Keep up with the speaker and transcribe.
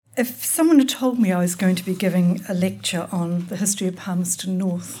if someone had told me I was going to be giving a lecture on the history of Palmerston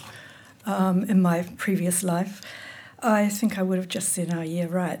North in my previous life, I think I would have just said, oh, yeah,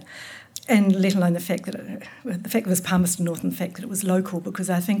 right. And let alone the fact that it was Palmerston North and the fact that it was local, because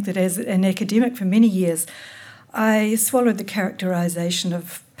I think that as an academic for many years, I swallowed the characterisation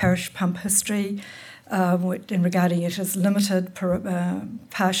of parish pump history in regarding it as limited,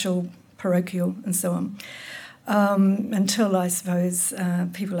 partial, parochial, and so on. Until, I suppose,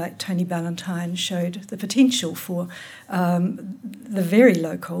 people like Tony Ballantyne showed the potential for the very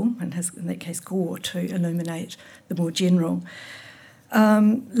local, and in that case Gore, to illuminate the more general.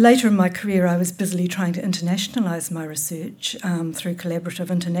 Later in my career, I was busily trying to internationalise my research through collaborative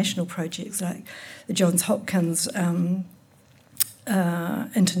international projects like the Johns Hopkins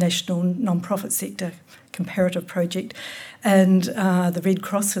International Non-Profit Sector Comparative Project and the Red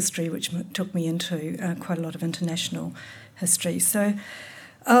Cross history, which took me into quite a lot of international history. So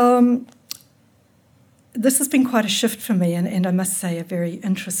this has been quite a shift for me, and I must say a very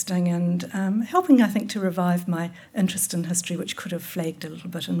interesting and helping, I think, to revive my interest in history, which could have flagged a little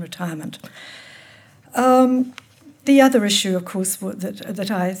bit in retirement. The other issue, of course,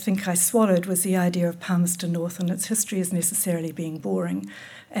 that I think I swallowed was the idea of Palmerston North and its history as necessarily being boring.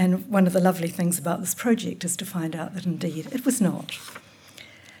 And one of the lovely things about this project is to find out that indeed it was not.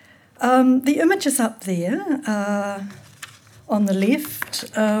 The images up there on the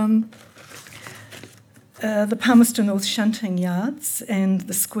left, the Palmerston North shunting yards and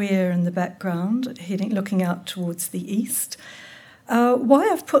the square in the background, looking out towards the east. Why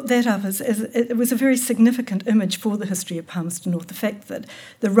I've put that up is it was a very significant image for the history of Palmerston North, the fact that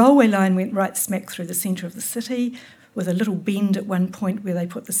the railway line went right smack through the centre of the city, with a little bend at one point where they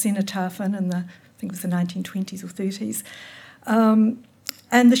put the cenotaph in the, I think it was the 1920s or 30s.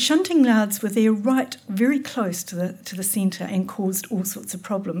 And the shunting yards were there right very close to the centre and caused all sorts of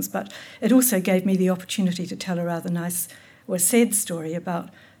problems. But it also gave me the opportunity to tell a rather nice or sad story about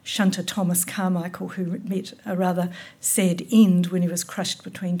shunter Thomas Carmichael, who met a rather sad end when he was crushed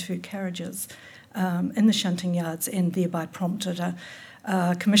between two carriages in the shunting yards, and thereby prompted a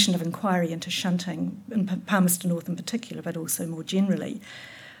commission of inquiry into shunting in Palmerston North in particular, but also more generally.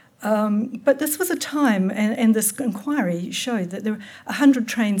 But this was a time, and this inquiry showed that there were 100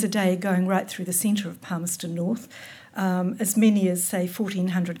 trains a day going right through the centre of Palmerston North, as many as, say,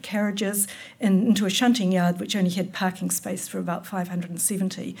 1,400 carriages into a shunting yard which only had parking space for about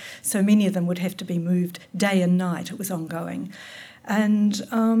 570. So many of them would have to be moved day and night. It was ongoing. And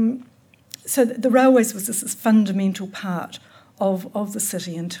so the railways was this fundamental part of the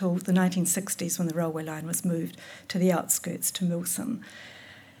city until the 1960s, when the railway line was moved to the outskirts, to Milson.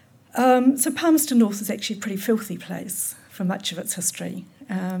 So Palmerston North is actually a pretty filthy place for much of its history.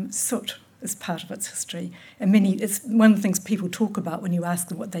 Soot is part of its history, and it's one of the things people talk about when you ask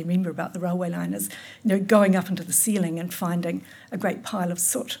them what they remember about the railway line is, going up into the ceiling and finding a great pile of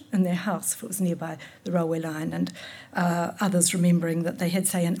soot in their house if it was nearby the railway line, and others remembering that they had,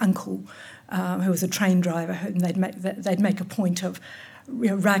 say, an uncle who was a train driver, and they'd make a point of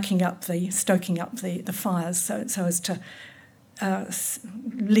stoking up the fires so as to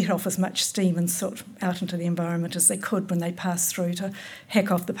let off as much steam and soot out into the environment as they could when they passed through to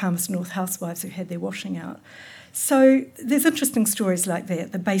hack off the Palmerston North housewives who had their washing out. So there's interesting stories like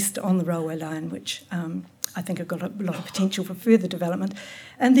that. They're based on the railway line, which I think have got a lot of potential for further development.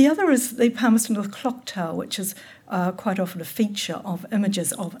 And the other is the Palmerston North Clock Tower, which is quite often a feature of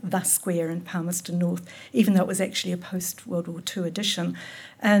images of the square in Palmerston North, even though it was actually a post-World War II addition.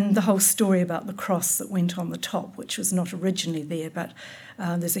 And the whole story about the cross that went on the top, which was not originally there, but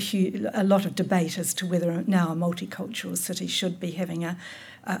there's a lot of debate as to whether now a multicultural city should be having a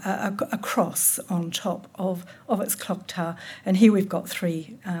cross on top of its clock tower. And here we've got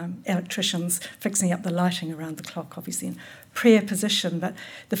three electricians fixing up the lighting around the clock, obviously in prayer position. But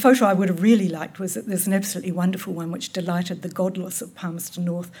the photo I would have really liked was that there's an absolutely wonderful one which delighted the godless of Palmerston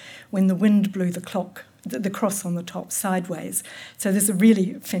North when the wind blew the cross on the top sideways. So there's a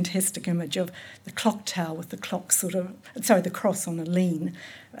really fantastic image of the clock tower with the cross on a lean,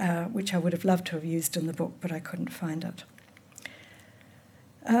 which I would have loved to have used in the book, but I couldn't find it.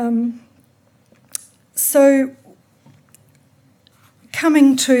 So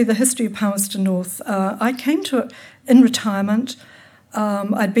coming to the history of Palmerston North, I came to it in retirement.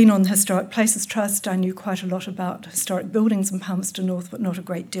 I'd been on the Historic Places Trust. I knew quite a lot about historic buildings in Palmerston North, but not a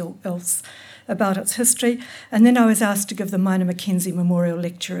great deal else about its history. And then I was asked to give the Minor Mackenzie Memorial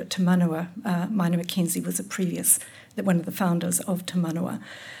Lecture at Te Manawa. Minor Mackenzie was one of the founders of Te Manawa.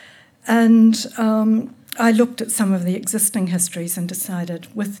 And I looked at some of the existing histories and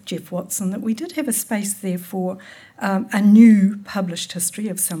decided with Geoff Watson that we did have a space there for a new published history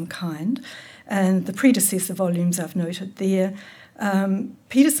of some kind. And the predecessor volumes I've noted there.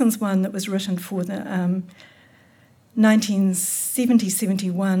 Peterson's one that was written for the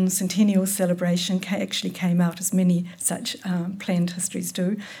 1970-71 centennial celebration actually came out, as many such planned histories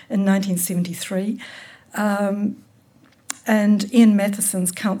do, in 1973. And Ian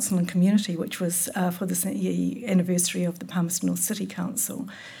Matheson's Council and Community, which was for the anniversary of the Palmerston North City Council,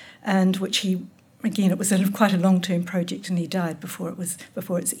 and which he, again, it was quite a long-term project, and he died before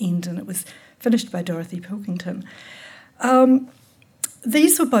its end, and it was finished by Dorothy Pilkington.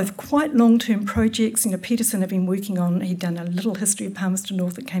 These were both quite long-term projects. Peterson had been working on, he'd done a little history of Palmerston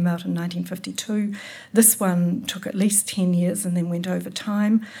North that came out in 1952. This one took at least 10 years and then went over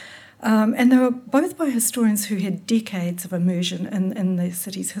time. And they were both by historians who had decades of immersion in the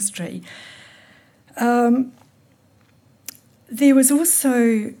city's history. There was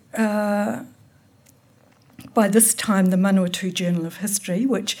also, by this time, the Manawatu Journal of History,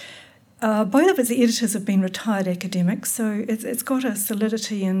 which both of its editors have been retired academics, so it's got a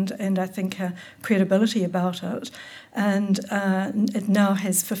solidity and I think a credibility about it. And it now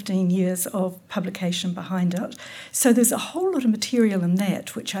has 15 years of publication behind it. So there's a whole lot of material in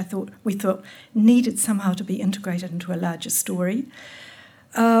that which we thought needed somehow to be integrated into a larger story.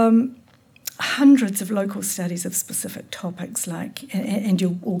 Hundreds of local studies of specific topics, and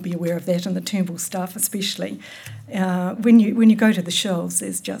you'll all be aware of that, and the Turnbull staff especially. When you go to the shelves,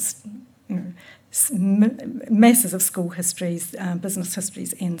 there's just masses of school histories, business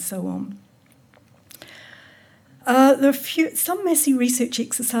histories, and so on. There are some Massey research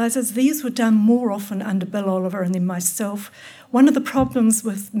exercises. These were done more often under Bill Oliver and then myself. One of the problems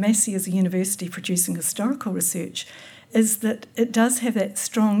with Massey as a university producing historical research is that it does have that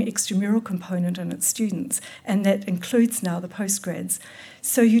strong extramural component in its students, and that includes now the postgrads.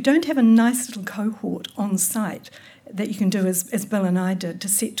 So you don't have a nice little cohort on site that you can do, as Bill and I did, to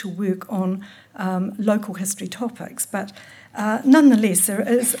set to work on local history topics. But nonetheless,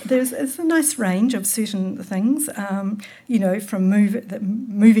 there's a nice range of certain things, from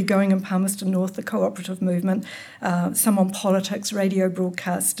movie going in Palmerston North, the cooperative movement, some on politics, radio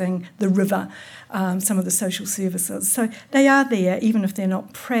broadcasting, the river, some of the social services. So they are there, even if they're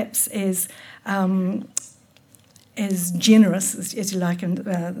not perhaps as generous as you like in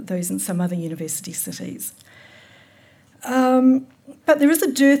those in some other university cities. But there is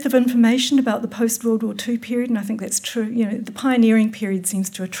a dearth of information about the post-World War II period, and I think that's true. The pioneering period seems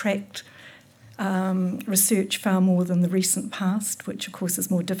to attract research far more than the recent past, which of course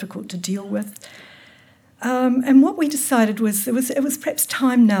is more difficult to deal with. And what we decided was it was perhaps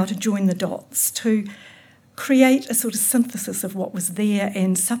time now to join the dots, to create a sort of synthesis of what was there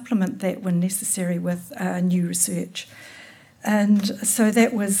and supplement that when necessary with new research. And so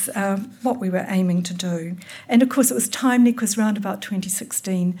that was what we were aiming to do. And of course it was timely because around about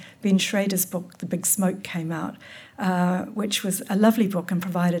 2016, Ben Schrader's book, The Big Smoke, came out, which was a lovely book and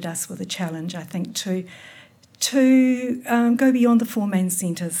provided us with a challenge, I think, to go beyond the four main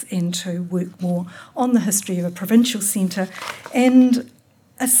centres and to work more on the history of a provincial centre and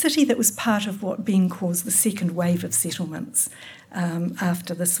a city that was part of what Ben calls the second wave of settlements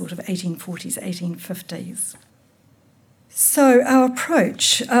after the sort of 1840s, 1850s. So our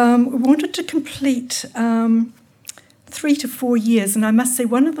approach, we wanted to complete 3 to 4 years, and I must say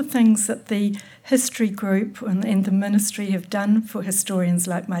one of the things that the history group and the ministry have done for historians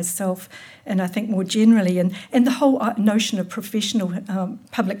like myself, and I think more generally, and the whole notion of professional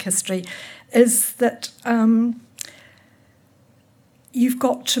public history, is that you've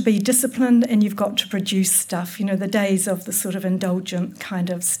got to be disciplined and you've got to produce stuff. The days of the sort of indulgent kind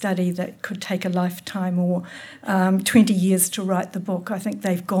of study that could take a lifetime or 20 years to write the book, I think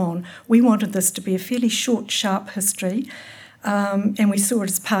they've gone. We wanted this to be a fairly short, sharp history, and we saw it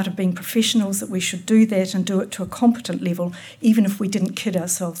as part of being professionals that we should do that and do it to a competent level, even if we didn't kid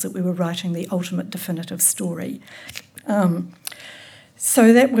ourselves that we were writing the ultimate definitive story.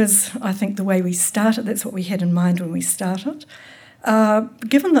 So that was, I think, the way we started. That's what we had in mind when we started.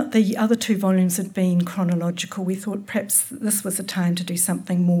 Given that the other 2 volumes had been chronological, we thought perhaps this was a time to do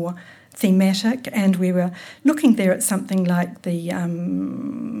something more thematic, and we were looking there at something like the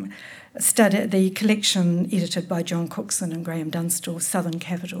collection edited by John Cookson and Graham Dunstall, Southern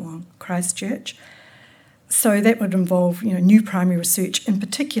Capital on Christchurch. So that would involve, new primary research in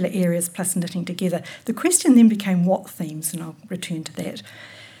particular areas plus knitting together. The question then became what themes, and I'll return to that.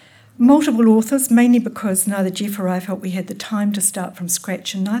 Multiple authors, mainly because neither Geoff or I felt we had the time to start from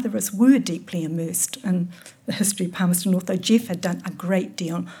scratch, and neither of us were deeply immersed in the history of Palmerston North, though Geoff had done a great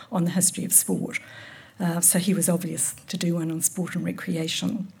deal on the history of sport. So he was obvious to do one on sport and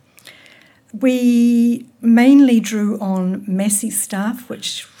recreation. We mainly drew on Massey's staff,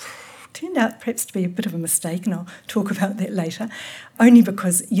 which turned out perhaps to be a bit of a mistake, and I'll talk about that later, only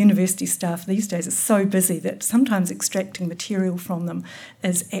because university staff these days are so busy that sometimes extracting material from them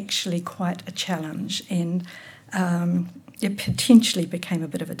is actually quite a challenge, and it potentially became a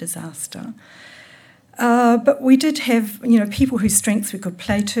bit of a disaster. But we did have, people whose strengths we could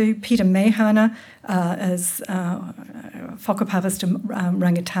play to. Peter Mehana is whakapawasta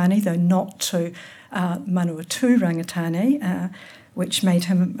rangatani, though not to Manawatu rangatani, which made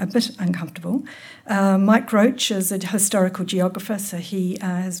him a bit uncomfortable. Mike Roach is a historical geographer, so he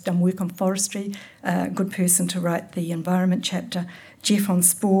has done work on forestry, a good person to write the environment chapter. Jeff on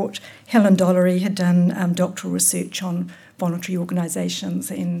sport. Helen Dollery had done doctoral research on voluntary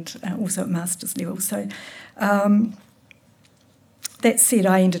organisations and also at master's level. So that said,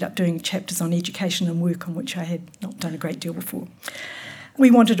 I ended up doing chapters on education and work on which I had not done a great deal before. We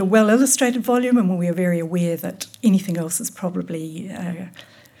wanted a well-illustrated volume, and we were very aware that anything else is probably a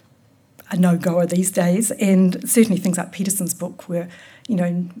no-goer these days, and certainly things like Peterson's book were,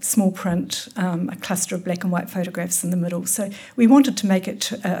 small print, a cluster of black and white photographs in the middle. So we wanted to make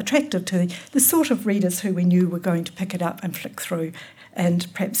it attractive to the sort of readers who we knew were going to pick it up and flick through and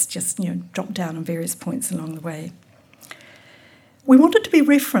perhaps just, drop down on various points along the way. We wanted to be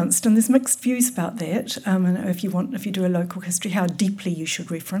referenced, and there's mixed views about that. If you do a local history, how deeply you should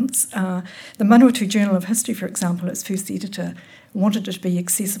reference. The Manawatu Journal of History, for example, its first editor wanted it to be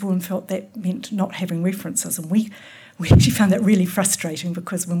accessible and felt that meant not having references. And we actually found that really frustrating,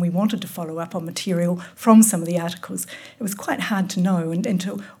 because when we wanted to follow up on material from some of the articles, it was quite hard to know and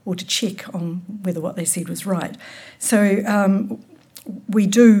to check on whether what they said was right. So we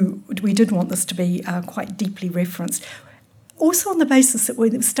did want this to be quite deeply referenced. Also on the basis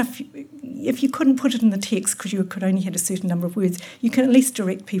that stuff, if you couldn't put it in the text because you could only had a certain number of words, you can at least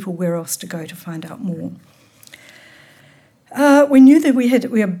direct people where else to go to find out more. We knew that we had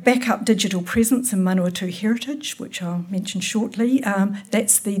a backup digital presence in Manawatu Heritage, which I'll mention shortly.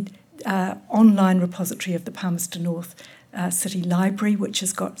 That's the online repository of the Palmerston North City Library, which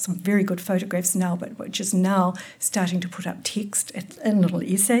has got some very good photographs now, but which is now starting to put up text in little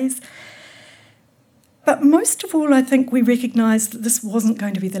essays. But most of all, I think we recognised that this wasn't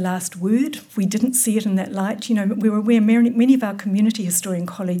going to be the last word. We didn't see it in that light. We were aware many of our community historian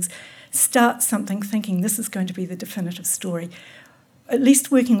colleagues start something thinking this is going to be the definitive story. At least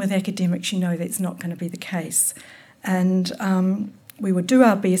working with academics, that's not going to be the case. And we would do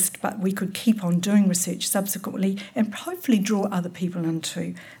our best, but we could keep on doing research subsequently and hopefully draw other people in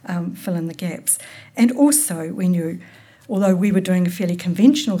to fill in the gaps. And also we knew, although we were doing a fairly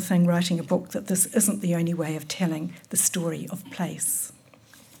conventional thing, writing a book, that this isn't the only way of telling the story of place.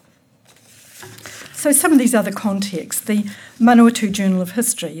 So some of these other contexts, the Manawatu Journal of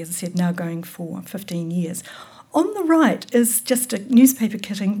History, as I said, now going for 15 years. On the right is just a newspaper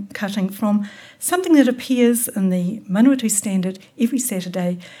cutting from something that appears in the Manawatu Standard every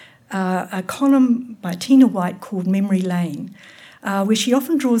Saturday, a column by Tina White called Memory Lane, where she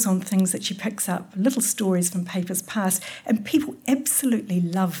often draws on things that she picks up, little stories from papers past, and people absolutely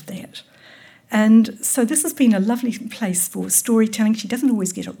love that. And so this has been a lovely place for storytelling. She doesn't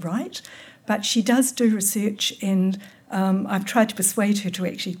always get it right, but she does do research, and I've tried to persuade her to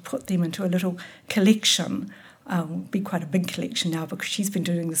actually put them into a little collection. Will be quite a big collection now because she's been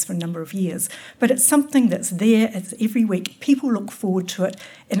doing this for a number of years. But it's something that's there, it's every week. People look forward to it,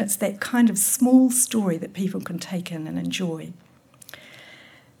 and it's that kind of small story that people can take in and enjoy.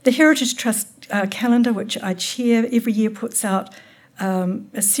 The Heritage Trust calendar, which I chair, every year puts out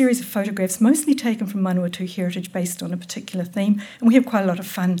a series of photographs, mostly taken from Manawatu Heritage based on a particular theme, and we have quite a lot of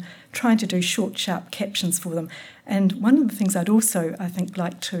fun trying to do short, sharp captions for them. And one of the things I'd also, I think,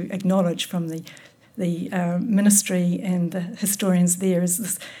 like to acknowledge from the ministry and the historians there is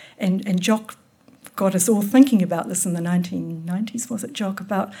this, and Jock got us all thinking about this in the 1990s, was it, Jock,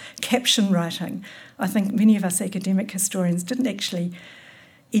 about caption writing. I think many of us academic historians didn't actually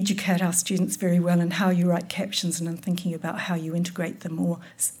educate our students very well in how you write captions and in thinking about how you integrate them or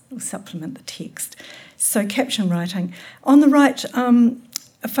supplement the text. So caption writing. On the right,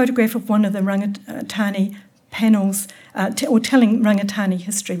 a photograph of one of the Rangatani panels or telling Rangatani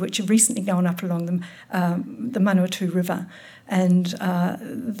history, which have recently gone up along the Manawatu River. And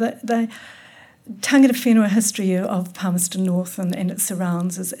the tangata whenua history of Palmerston North and its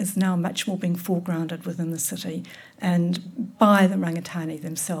surrounds is now much more being foregrounded within the city and by the Rangatani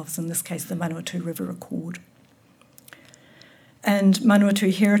themselves, in this case the Manawatu River Accord. And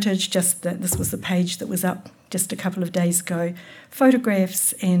Manawatu Heritage, this was the page that was up just a couple of days ago,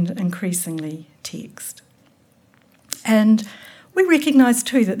 photographs and increasingly text. And we recognise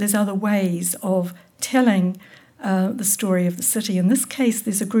too that there's other ways of telling the story of the city. In this case,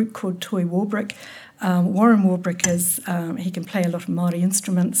 there's a group called Toi Warbrick. Warren Warbrick he can play a lot of Māori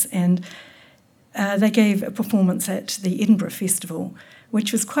instruments, and they gave a performance at the Edinburgh Festival,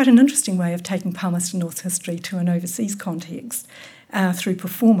 which was quite an interesting way of taking Palmerston North history to an overseas context through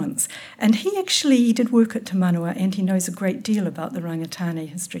performance. And he did work at Te Manawa, and he knows a great deal about the Rangitane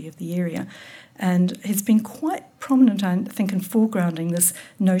history of the area, and has been quite prominent, I think, in foregrounding this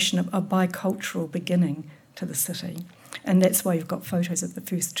notion of a bicultural beginning to the city. And that's why you've got photos of the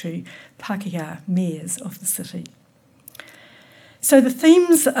first two Pākehā mayors of the city. So the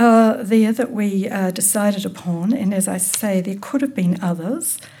themes are there that we decided upon, and as I say, there could have been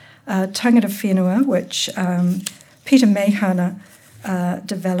others. Tangata Whenua, which Peter Meihana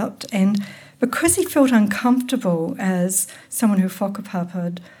developed, and because he felt uncomfortable as someone who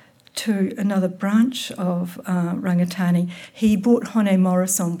whakapapaed to another branch of Rangitane, he brought Hone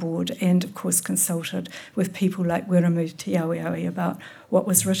Morris on board and, of course, consulted with people like Wiramu Te Aweawe about what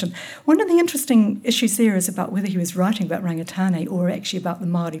was written. One of the interesting issues there is about whether he was writing about Rangitane or actually about the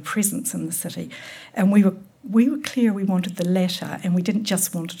Māori presence in the city. And we were clear we wanted the latter, and we didn't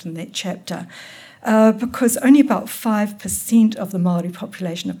just want it in that chapter, because only about 5% of the Māori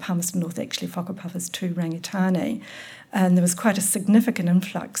population of Palmerston North actually whakapapas to Rangitane. And there was quite a significant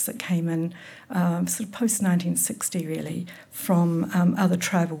influx that came in sort of post-1960, really, from other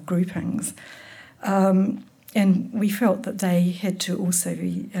tribal groupings. And we felt that they had to also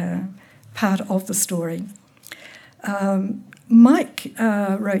be part of the story. Mike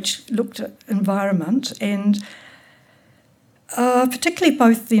Roach looked at environment, and particularly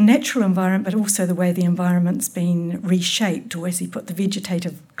both the natural environment but also the way the environment's been reshaped, or as he put, the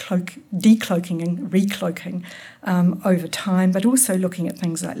vegetative decloaking and recloaking over time, but also looking at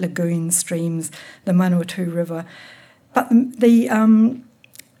things like lagoons, streams, the Manawatu River. But the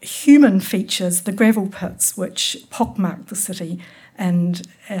human features, the gravel pits which pockmarked the city, and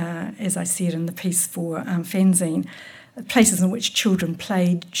as I said in the piece for fanzine, places in which children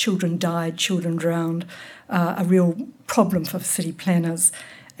played, children died, children drowned, a real problem for city planners,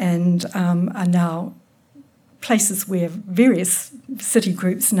 and are now places where various city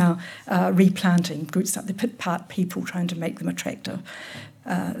groups now are replanting, groups like the Pit Part people trying to make them attractive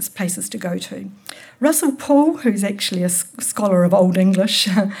as places to go to. Russell Poole, who's actually a scholar of Old English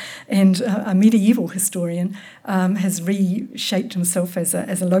and a medieval historian, has reshaped himself as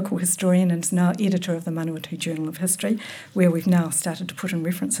a local historian and is now editor of the Manawatu Journal of History, where we've now started to put in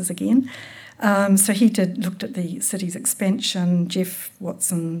references again. So he looked at the city's expansion. Jeff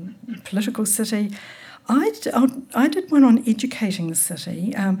Watson, political city. I did one on educating the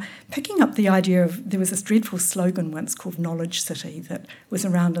city, picking up the idea of, there was this dreadful slogan once called Knowledge City that was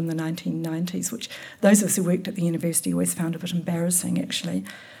around in the 1990s, which those of us who worked at the university always found a bit embarrassing, actually.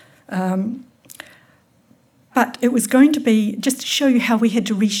 But it was going to be, just to show you how we had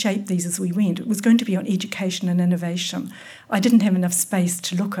to reshape these as we went, it was going to be on education and innovation. I didn't have enough space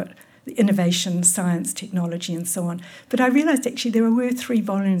to look at the innovation, science, technology, and so on. But I realised actually there were 3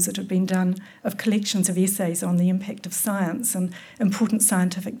 volumes that had been done of collections of essays on the impact of science and important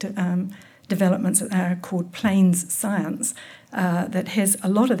scientific developments that are called Plains Science, that has a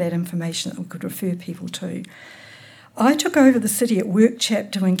lot of that information that we could refer people to. I took over the City at Work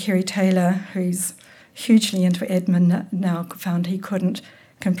chapter when Kerry Taylor, who's hugely into admin now, found he couldn't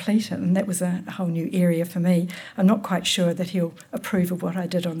complete it, and that was a whole new area for me. I'm not quite sure that he'll approve of what I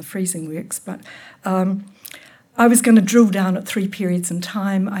did on the freezing works, but I was going to drill down at 3 periods in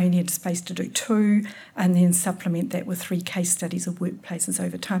time. I only had space to do 2, and then supplement that with 3 case studies of workplaces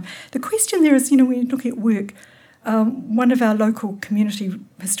over time. The question there is, when you're looking at work, one of our local community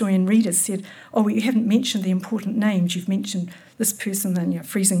historian readers said, "Oh, well, you haven't mentioned the important names. You've mentioned this person, and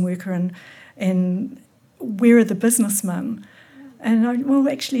freezing worker, and where are the businessmen?" And well,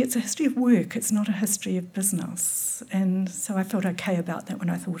 actually, it's a history of work. It's not a history of business. And so I felt okay about that when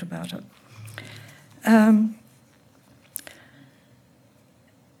I thought about it.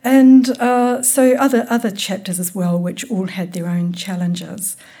 So other chapters as well, which all had their own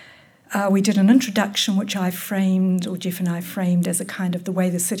challenges. We did an introduction, which I framed, or Jeff and I framed, as a kind of the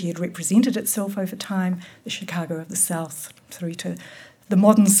way the city had represented itself over time, the Chicago of the South, through to the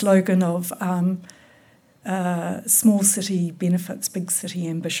modern slogan of small city benefits, big city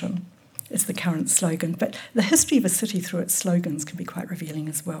ambition is the current slogan. But the history of a city through its slogans can be quite revealing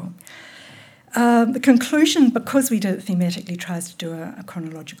as well. The conclusion, because we did it thematically, tries to do a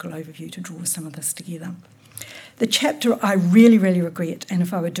chronological overview to draw some of this together. The chapter I really, really regret, and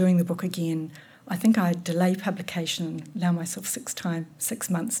if I were doing the book again, I think I'd delay publication and allow myself 6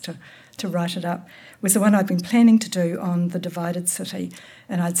 months to write it up, was the one I'd been planning to do on the divided city,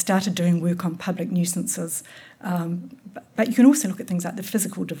 and I'd started doing work on public nuisances. But you can also look at things like the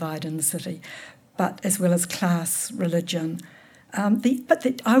physical divide in the city, but as well as class, religion.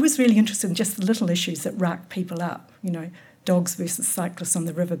 I was really interested in just the little issues that rack people up, dogs versus cyclists on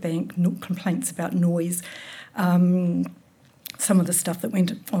the riverbank, complaints about noise, some of the stuff that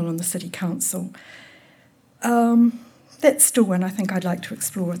went on the city council. That's still one I think I'd like to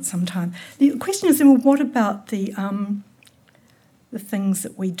explore at some time. The question is, well, what about the things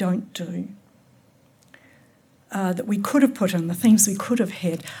that we don't do, that we could have put in, the themes we could have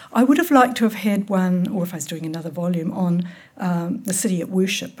had? I would have liked to have had one, or if I was doing another volume, on the city at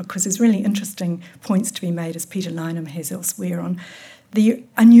worship, because there's really interesting points to be made, as Peter Lynham has elsewhere, on the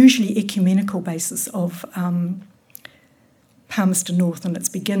unusually ecumenical basis of Palmerston North and its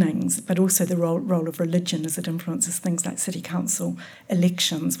beginnings, but also the role of religion as it influences things like city council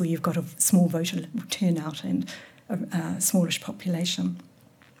elections, where you've got a small voter turnout and a smallish population.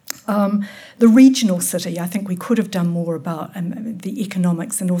 The regional city, I think we could have done more about the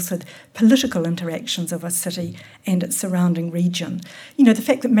economics and also the political interactions of a city and its surrounding region. The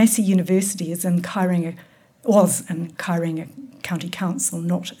fact that Massey University was in Kairinga County Council,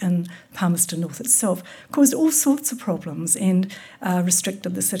 not in Palmerston North itself, caused all sorts of problems and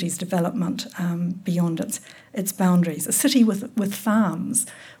restricted the city's development beyond its boundaries. A city with farms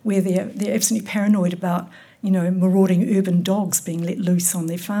where they're absolutely paranoid about marauding urban dogs being let loose on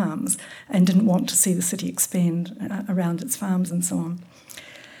their farms and didn't want to see the city expand around its farms and so on.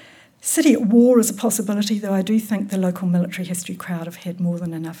 City at war is a possibility, though I do think the local military history crowd have had more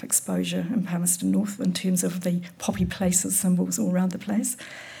than enough exposure in Palmerston North in terms of the poppy places symbols all around the place.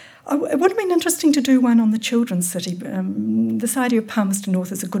 It would have been interesting to do one on the children's city. This idea of Palmerston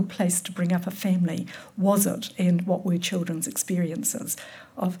North as a good place to bring up a family, was it, and what were children's experiences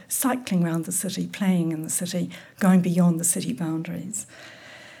of cycling around the city, playing in the city, going beyond the city boundaries.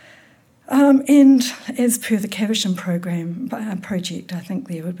 And as per the Caversham project, I think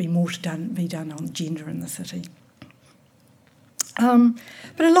there would be more to be done on gender in the city.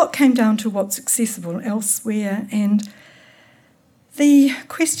 But a lot came down to what's accessible elsewhere, and the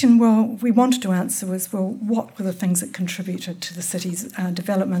question, we wanted to answer was, what were the things that contributed to the city's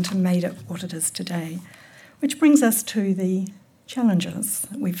development and made it what it is today? Which brings us to the challenges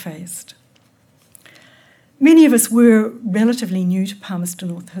that we faced. Many of us were relatively new to Palmerston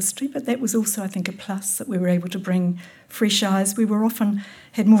North history, but that was also, I think, a plus, that we were able to bring fresh eyes. We were often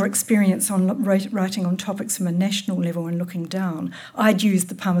had more experience on writing on topics from a national level and looking down. I'd used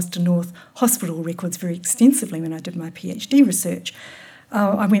the Palmerston North hospital records very extensively when I did my PhD research.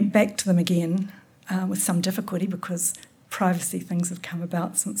 I went back to them again with some difficulty because privacy things have come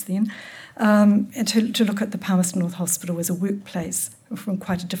about since then, and to look at the Palmerston North Hospital as a workplace from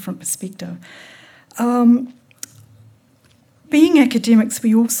quite a different perspective. Being academics,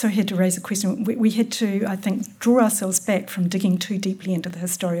 we also had to raise a question. We had to, I think, draw ourselves back from digging too deeply into the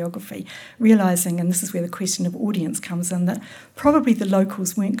historiography, realising, and this is where the question of audience comes in, that probably the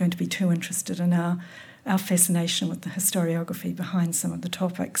locals weren't going to be too interested in our fascination with the historiography behind some of the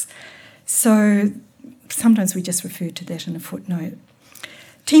topics. So sometimes we just referred to that in a footnote.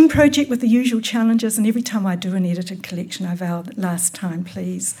 Team project with the usual challenges, and every time I do an edited collection, I vow that last time,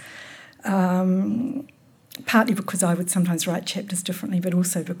 please. Partly because I would sometimes write chapters differently, but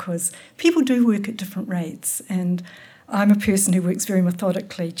also because people do work at different rates, and I'm a person who works very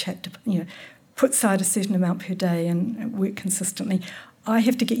methodically, puts aside a certain amount per day and work consistently. I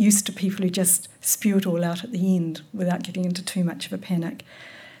have to get used to people who just spew it all out at the end without getting into too much of a panic.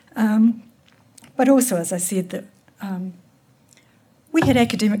 But also, as I said, that we had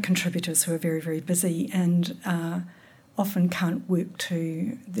academic contributors who are very, very busy and often can't work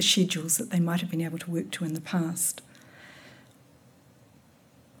to the schedules that they might have been able to work to in the past.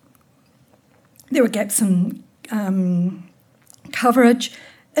 There were gaps in coverage.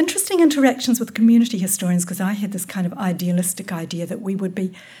 Interesting interactions with community historians, because I had this kind of idealistic idea that we would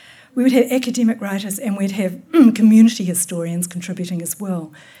have academic writers and we'd have community historians contributing as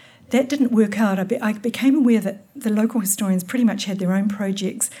well. That didn't work out. I became aware that the local historians pretty much had their own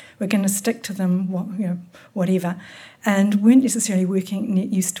projects, were going to stick to them, whatever, and weren't necessarily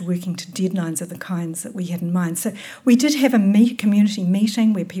used to working to deadlines of the kinds that we had in mind. So we did have a community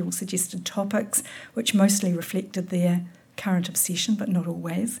meeting where people suggested topics, which mostly reflected their current obsession, but not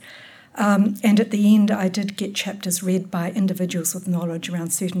always. And at the end, I did get chapters read by individuals with knowledge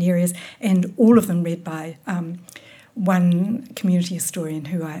around certain areas, and all of them read by one community historian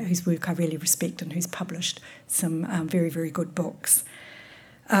whose work I really respect and who's published some very, very good books.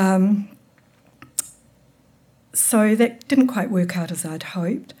 So that didn't quite work out as I'd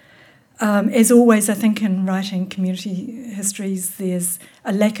hoped. As always, I think in writing community histories, there's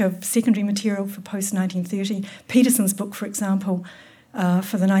a lack of secondary material for post-1930. Peterson's book, for example,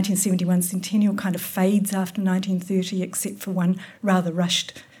 for the 1971 centennial kind of fades after 1930, except for one rather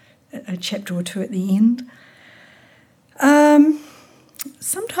rushed a chapter or two at the end.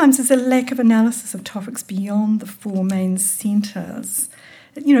 Sometimes there's a lack of analysis of topics beyond the four main centres.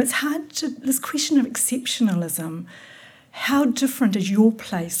 It's hard this question of exceptionalism. How different is your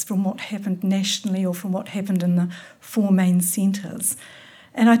place from what happened nationally or from what happened in the four main centres?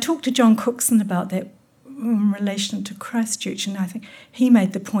 And I talked to John Cookson about that in relation to Christchurch, and I think he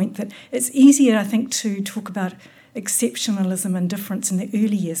made the point that it's easier, I think, to talk about exceptionalism and difference in the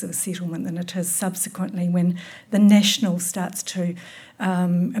early years of a settlement than it is subsequently when the national starts to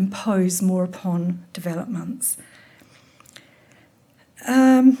impose more upon developments.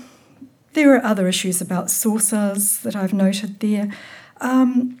 There are other issues about sources that I've noted there.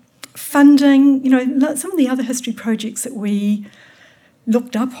 Funding, some of the other history projects that we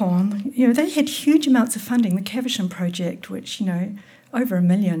looked up on, they had huge amounts of funding. The Caversham project, which, over $1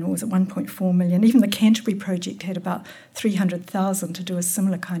 million, or was it 1.4 million? Even the Canterbury project had about 300,000 to do a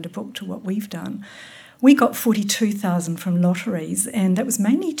similar kind of book to what we've done. We got 42,000 from lotteries, and that was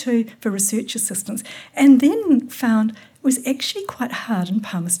mainly for research assistance, and then found it was actually quite hard in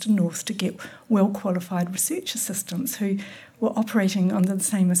Palmerston North to get well-qualified research assistants who were operating under the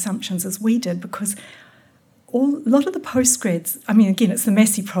same assumptions as we did, because a lot of the postgrads, again, it's the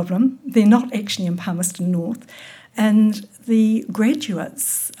Massey problem, they're not actually in Palmerston North, and the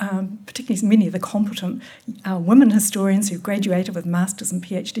graduates, particularly many of the competent women historians who graduated with masters and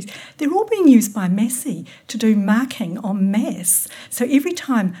PhDs, they're all being used by Massey to do marking en masse. So every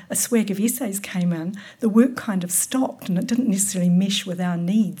time a swag of essays came in, the work kind of stopped, and it didn't necessarily mesh with our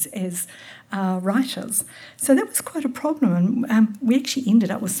needs as writers. So that was quite a problem, and we actually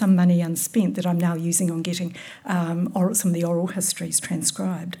ended up with some money unspent that I'm now using on getting some of the oral histories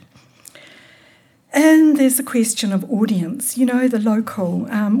transcribed. And there's the question of audience, the local.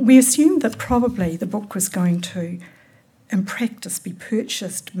 We assumed that probably the book was going to, in practice, be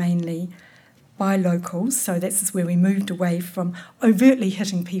purchased mainly by locals, so that's where we moved away from overtly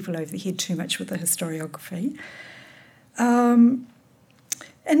hitting people over the head too much with the historiography. And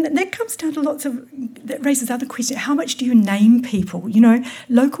that comes down to that raises other questions. How much do you name people?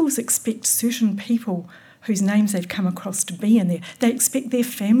 Locals expect certain people whose names they've come across to be in there. They expect their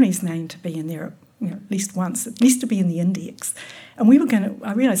family's name to be in there, at least once, at least to be in the index. And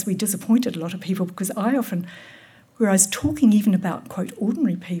I realised we disappointed a lot of people, because I often, where I was talking even about, quote,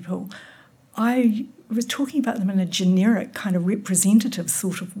 ordinary people, I was talking about them in a generic kind of representative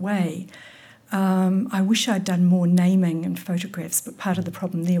sort of way. I wish I'd done more naming and photographs, but part of the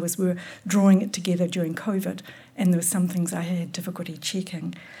problem there was we were drawing it together during COVID, and there were some things I had difficulty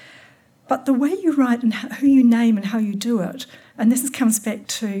checking. But the way you write and who you name and how you do it, and this comes back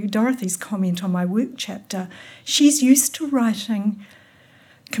to Dorothy's comment on my work chapter, she's used to writing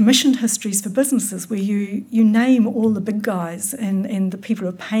commissioned histories for businesses where you name all the big guys and the people who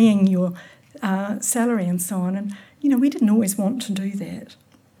are paying your salary and so on. And, we didn't always want to do that.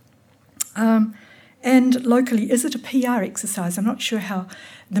 And locally, is it a PR exercise? I'm not sure how.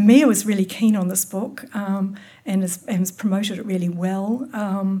 The Mayor was really keen on this book and has promoted it really well.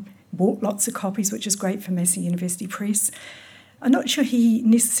 Bought lots of copies, which is great for Massey University Press. I'm not sure he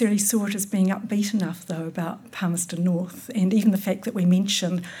necessarily saw it as being upbeat enough, though, about Palmerston North, and even the fact that we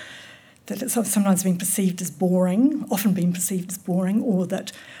mention that it's sometimes been perceived as boring, often been perceived as boring, or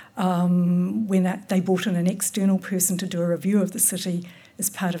that when they brought in an external person to do a review of the city as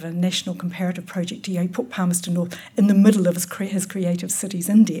part of a national comparative project, he put Palmerston North in the middle of his Creative Cities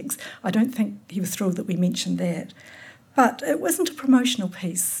Index. I don't think he was thrilled that we mentioned that. But it wasn't a promotional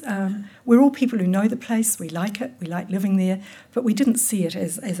piece. We're all people who know the place, we like it, we like living there, but we didn't see it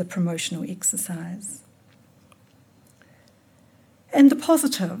as a promotional exercise. And the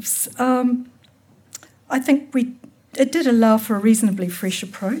positives. I think it did allow for a reasonably fresh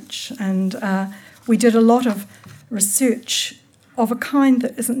approach, and we did a lot of research of a kind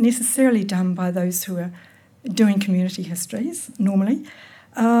that isn't necessarily done by those who are doing community histories normally.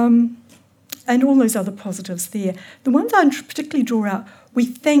 And all those other positives there. The ones I particularly draw out, we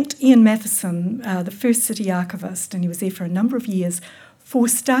thanked Ian Matheson, the first city archivist, and he was there for a number of years, for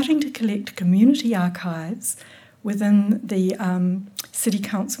starting to collect community archives within the city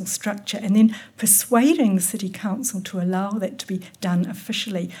council structure, and then persuading the city council to allow that to be done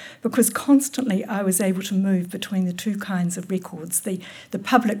officially, because constantly I was able to move between the two kinds of records, the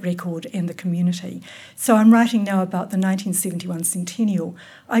public record and the community. So I'm writing now about the 1971 centennial.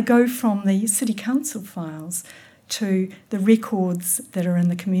 I go from the city council files to the records that are in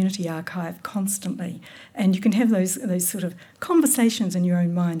the community archive constantly. And you can have those sort of conversations in your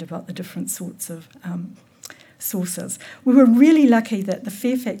own mind about the different sorts of sources. We were really lucky that the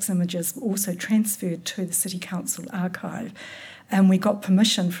Fairfax images were also transferred to the City Council archive, and we got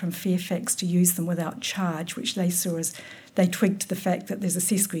permission from Fairfax to use them without charge, which they saw as they twigged the fact that there's a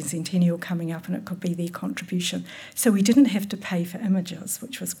sesquicentennial coming up and it could be their contribution. So we didn't have to pay for images,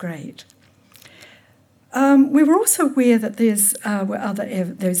 which was great. We were also aware that there's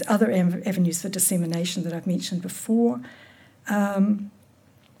other avenues for dissemination that I've mentioned before.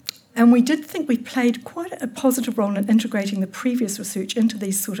 And we did think we played quite a positive role in integrating the previous research into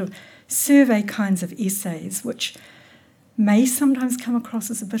these sort of survey kinds of essays, which may sometimes come across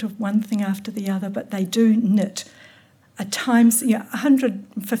as a bit of one thing after the other, but they do knit at times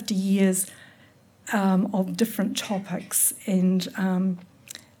 150 years of different topics and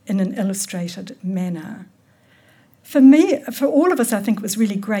in an illustrated manner. For me, for all of us, I think it was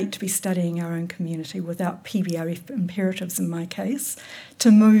really great to be studying our own community without PBRF imperatives in my case, to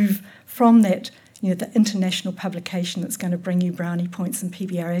move from that, the international publication that's going to bring you brownie points in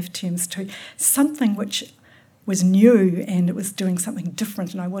PBRF terms to something which was new and it was doing something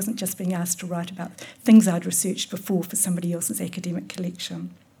different, and I wasn't just being asked to write about things I'd researched before for somebody else's academic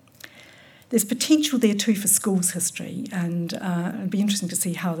collection. There's potential there too for schools history, and it'd be interesting to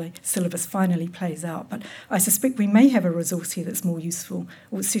see how the syllabus finally plays out. But I suspect we may have a resource here that's more useful,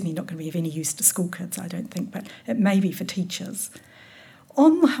 or it's certainly not going to be of any use to school kids, I don't think, but it may be for teachers.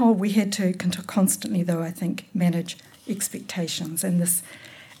 On the whole, we had to constantly, though, I think, manage expectations and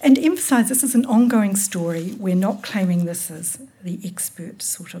emphasise this is an ongoing story. We're not claiming this as the expert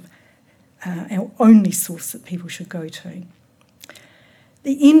sort of our only source that people should go to.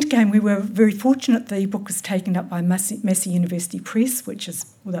 The end game, we were very fortunate the book was taken up by Massey University Press, which is,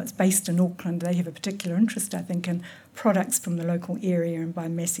 although it's based in Auckland, they have a particular interest, I think, in products from the local area and by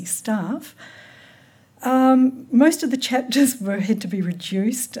Massey staff. Most of the chapters had to be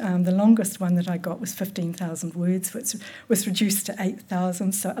reduced. The longest one that I got was 15,000 words, which was reduced to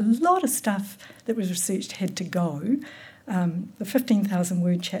 8,000, so a lot of stuff that was researched had to go. The 15,000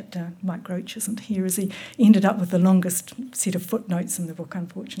 word chapter, Mike Roach isn't here, as he ended up with the longest set of footnotes in the book,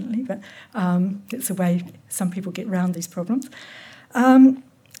 unfortunately, but it's the way some people get around these problems.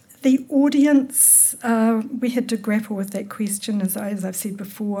 The audience, we had to grapple with that question, as I've said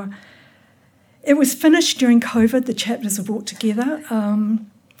before. It was finished during COVID, the chapters were brought together.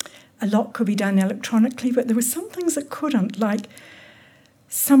 A lot could be done electronically, but there were some things that couldn't, like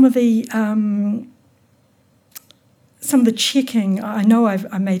some of the checking. I know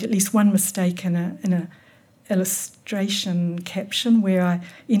I made at least one mistake in a illustration caption where I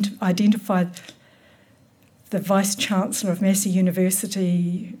identified the Vice-Chancellor of Massey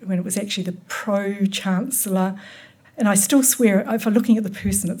University when it was actually the Pro-Chancellor. And I still swear, if I'm looking at the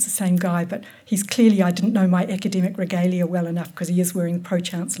person, it's the same guy, but I didn't know my academic regalia well enough because he is wearing the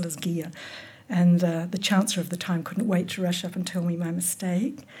Pro-Chancellor's gear. And the Chancellor of the time couldn't wait to rush up and tell me my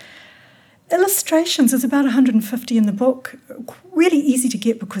mistake. Illustrations, there's about 150 in the book, really easy to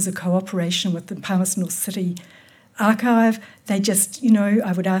get because of cooperation with the Palmerston North City Archive. They just,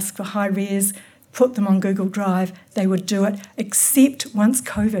 I would ask for high res, put them on Google Drive, they would do it, except once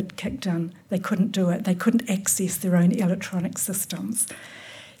COVID kicked in, they couldn't do it. They couldn't access their own electronic systems.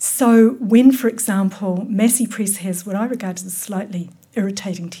 So when, for example, Massey Press has what I regard as a slightly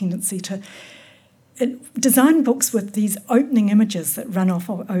irritating tendency to design books with these opening images that run off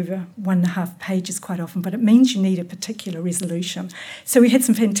over 1.5 pages quite often, but it means you need a particular resolution. So we had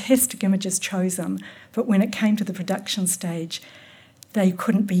some fantastic images chosen, but when it came to the production stage, they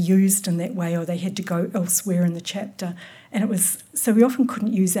couldn't be used in that way, or they had to go elsewhere in the chapter. And so we often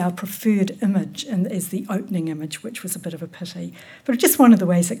couldn't use our preferred image as the opening image, which was a bit of a pity. But it's just one of the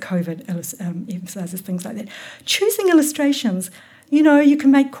ways that COVID emphasises things like that. Choosing illustrations, you can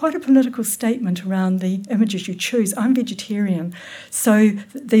make quite a political statement around the images you choose. I'm vegetarian, so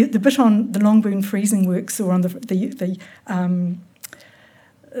the bit on the Longbourn freezing works, or on the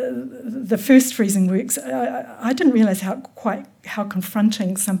first freezing works, I didn't realise how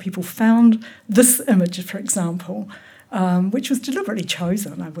confronting some people found this image, for example, which was deliberately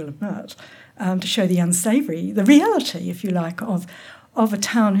chosen, I will admit, to show the unsavoury, the reality, if you like, of of a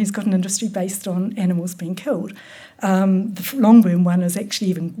town who's got an industry based on animals being killed. The Longbourn one is actually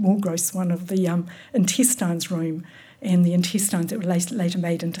even more gross one of the intestines room and the intestines that were later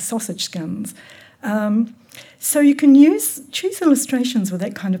made into sausage skins. So you can choose illustrations with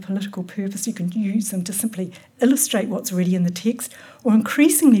that kind of political purpose. You can use them to simply illustrate what's already in the text, or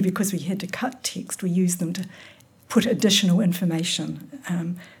increasingly, because we had to cut text, we used them to put additional information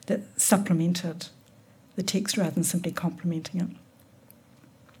that supplemented the text rather than simply complementing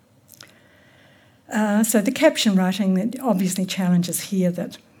it. So the caption writing, that obviously challenges here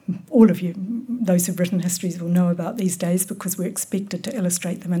that all of you, those who've written histories, will know about these days, because we're expected to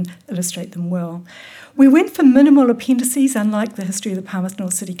illustrate them and illustrate them well. We went for minimal appendices, unlike the history of the Palmerston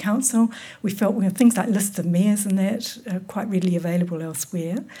North City Council. We felt things like lists of mayors and that are quite readily available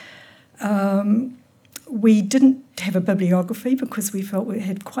elsewhere. We didn't have a bibliography because we felt we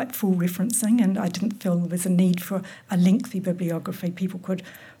had quite full referencing, and I didn't feel there was a need for a lengthy bibliography. People could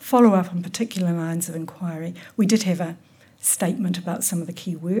follow up on particular lines of inquiry. We did have a statement about some of the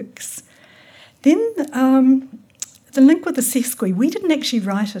key works. Then the link with the Sesqui, we didn't actually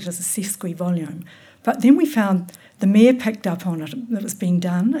write it as a Sesqui volume, but then we found the mayor picked up on it, that was being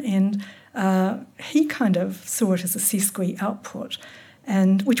done, and he kind of saw it as a Sesqui output,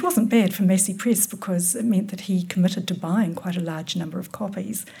 and which wasn't bad for Massey Press because it meant that he committed to buying quite a large number of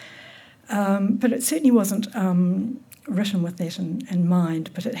copies. But it certainly wasn't written with that in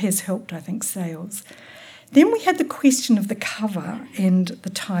mind, but it has helped, I think, sales. Then we had the question of the cover and the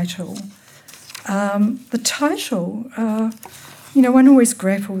title. The title, one always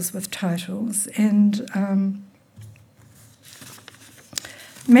grapples with titles, and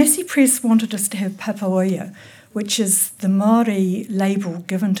Massey Press wanted us to have Papaoia, which is the Māori label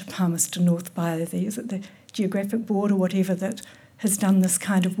given to Palmerston North by the Geographic Board or whatever that has done this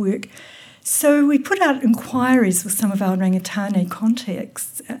kind of work. So we put out inquiries with some of our Rangitane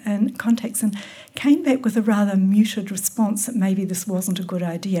contacts and came back with a rather muted response that maybe this wasn't a good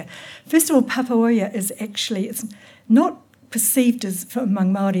idea. First of all, Papaoia it's not perceived as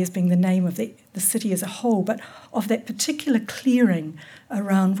among Māori as being the name of the city as a whole, but of that particular clearing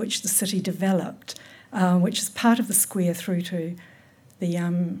around which the city developed, which is part of the square through to the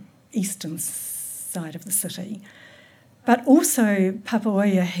eastern side of the city. But also,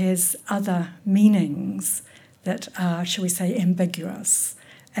 Papaoia has other meanings that are, shall we say, ambiguous,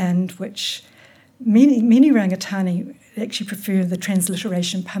 and which many Rangitane actually prefer the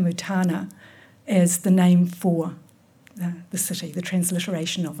transliteration Pamutana as the name for the city, the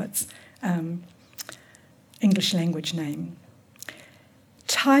transliteration of its English language name.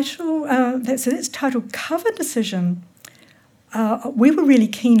 Title, that's title. Cover decision. We were really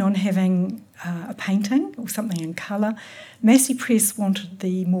keen on having a painting or something in colour. Massey Press wanted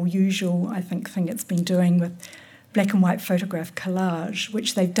the more usual, I think, thing it's been doing with black and white photograph collage,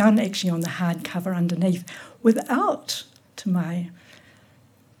 which they've done actually on the hardcover underneath, without, to my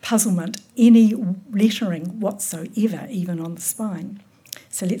puzzlement, any lettering whatsoever, even on the spine.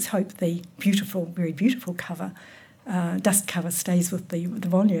 So let's hope the beautiful, very beautiful cover, dust cover, stays with the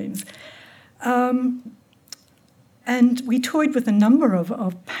volumes. And we toyed with a number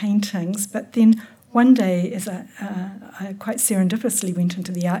of paintings, but then one day, I quite serendipitously went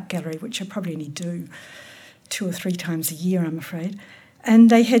into the art gallery, which I probably only do 2 or 3 times a year, I'm afraid,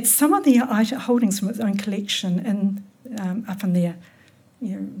 and they had some of the holdings from its own collection up in their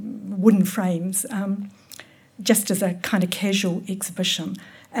wooden frames, just as a kind of casual exhibition.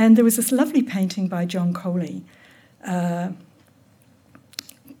 And there was this lovely painting by John Coley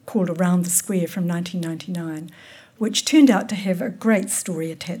called Around the Square from 1999, which turned out to have a great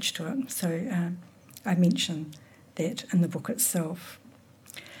story attached to it. So I mention that in the book itself.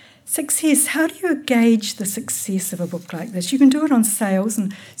 Success. How do you gauge the success of a book like this? You can do it on sales,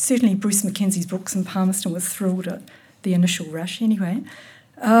 and certainly Bruce Mackenzie's books in Palmerston was thrilled at the initial rush anyway.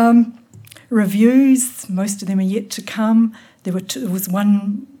 Reviews, most of them are yet to come. There was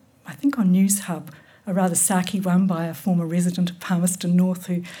one, I think on News Hub, a rather sarky one by a former resident of Palmerston North,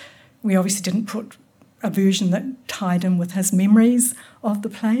 who we obviously didn't put a version that tied in with his memories of the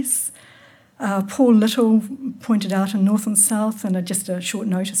place. Paul Little pointed out in North and South, and just a short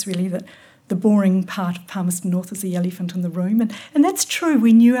notice really, that the boring part of Palmerston North is the elephant in the room. And that's true.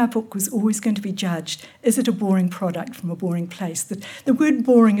 We knew our book was always going to be judged. Is it a boring product from a boring place? The word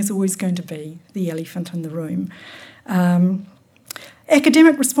boring is always going to be the elephant in the room.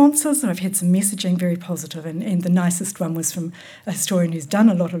 Academic responses, I've had some messaging, very positive, and the nicest one was from a historian who's done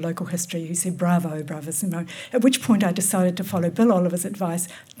a lot of local history, who said, bravo, bravissimo, at which point I decided to follow Bill Oliver's advice,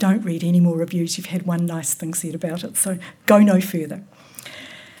 don't read any more reviews, you've had one nice thing said about it, so go no further.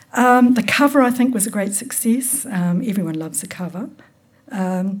 The cover, I think, was a great success. Everyone loves the cover.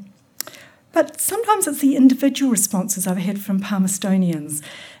 But sometimes it's the individual responses I've had from Palmerstonians.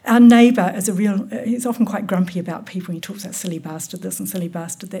 Our neighbour is he's often quite grumpy about people. He talks about silly bastard this and silly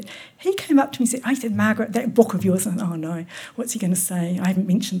bastard that. He came up to me and said, I said, Margaret, that book of yours, and oh no, what's he going to say? I haven't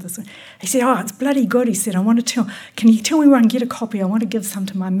mentioned this. He said, oh, it's bloody good. He said, can you tell me where I can get a copy? I want to give some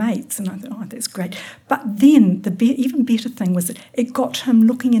to my mates. And I thought, oh, that's great. But then the even better thing was that it got him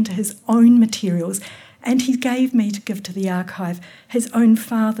looking into his own materials. And he gave me to give to the archive his own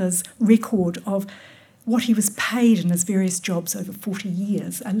father's record of what he was paid in his various jobs over 40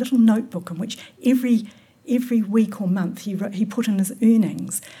 years, a little notebook in which every week or month he put in his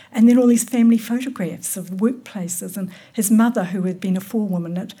earnings, and then all these family photographs of workplaces and his mother, who had been a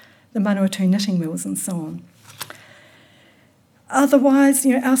forewoman at the Manawatu knitting mills and so on. Otherwise,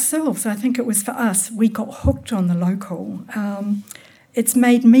 ourselves, I think it was for us, we got hooked on the local. It's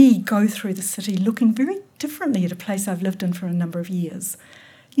made me go through the city looking very differently at a place I've lived in for a number of years.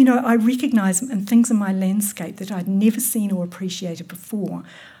 I recognise things in my landscape that I'd never seen or appreciated before.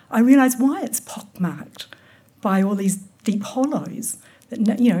 I realise why it's pockmarked by all these deep hollows that,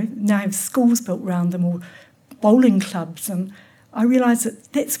 now have schools built around them or bowling clubs. And I realise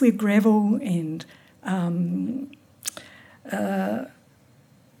that that's where gravel and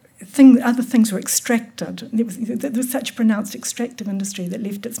other things were extracted. There was such a pronounced extractive industry that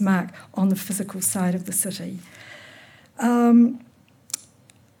left its mark on the physical side of the city.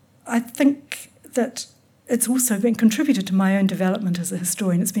 I think that it's also been contributed to my own development as a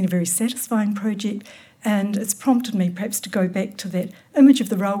historian. It's been a very satisfying project, and it's prompted me perhaps to go back to that image of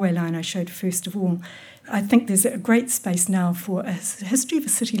the railway line I showed first of all. I think there's a great space now for a history of a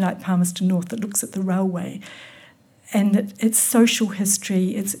city like Palmerston North that looks at the railway and its social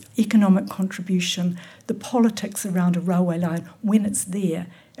history, its economic contribution, the politics around a railway line when it's there,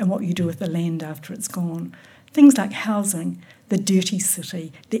 and what you do with the land after it's gone. Things like housing, the dirty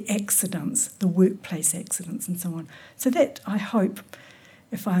city, the accidents, the workplace accidents, and so on. So that, I hope,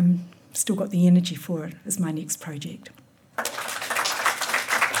 if I'm still got the energy for it, is my next project.